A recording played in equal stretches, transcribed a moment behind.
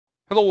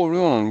Hello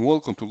everyone,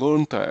 welcome to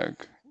Learn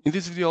Tech. In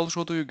this video I'll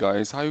show to you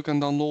guys how you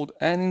can download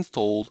and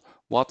install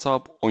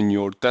WhatsApp on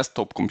your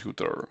desktop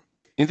computer.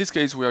 In this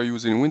case we are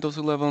using Windows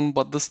 11,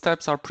 but the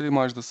steps are pretty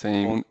much the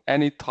same on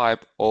any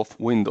type of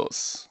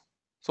Windows.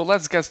 So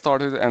let's get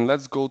started and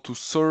let's go to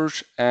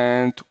search,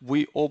 and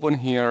we open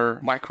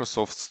here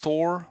Microsoft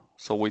Store.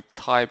 So we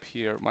type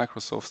here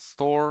Microsoft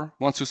Store.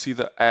 Once you see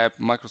the app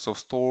Microsoft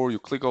Store, you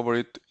click over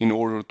it in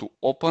order to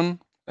open.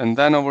 And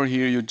then over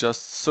here you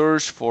just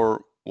search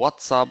for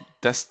WhatsApp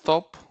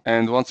desktop,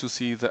 and once you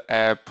see the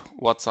app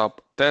WhatsApp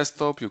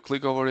desktop, you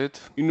click over it.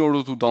 In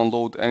order to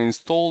download and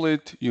install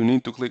it, you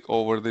need to click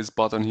over this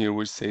button here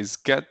which says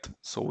get.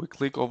 So we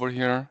click over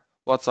here.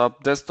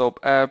 WhatsApp desktop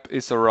app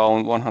is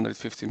around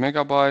 150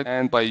 megabytes,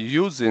 and by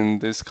using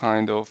this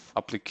kind of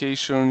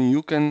application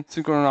you can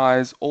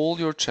synchronize all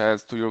your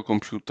chats to your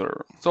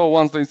computer. So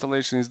once the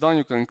installation is done,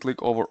 you can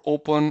click over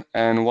open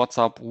and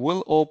WhatsApp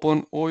will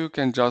open, or you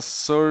can just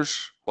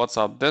search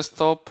WhatsApp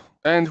desktop.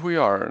 And we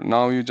are.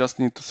 Now you just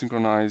need to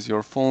synchronize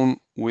your phone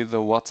with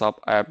the WhatsApp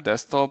app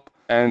desktop.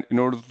 And in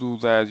order to do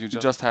that, you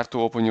just have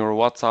to open your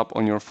WhatsApp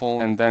on your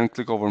phone and then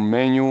click over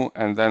menu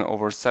and then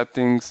over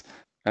settings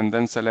and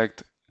then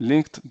select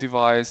linked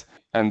device.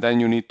 And then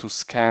you need to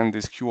scan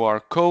this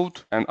QR code.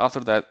 And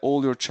after that,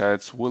 all your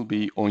chats will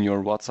be on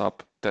your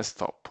WhatsApp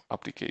desktop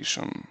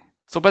application.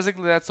 So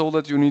basically that's all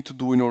that you need to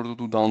do in order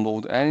to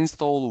download and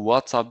install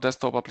WhatsApp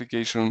desktop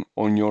application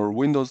on your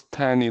Windows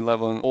 10,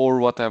 11 or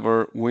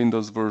whatever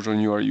Windows version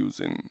you are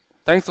using.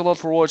 Thanks a lot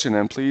for watching,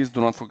 and please do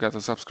not forget to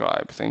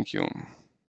subscribe. Thank you.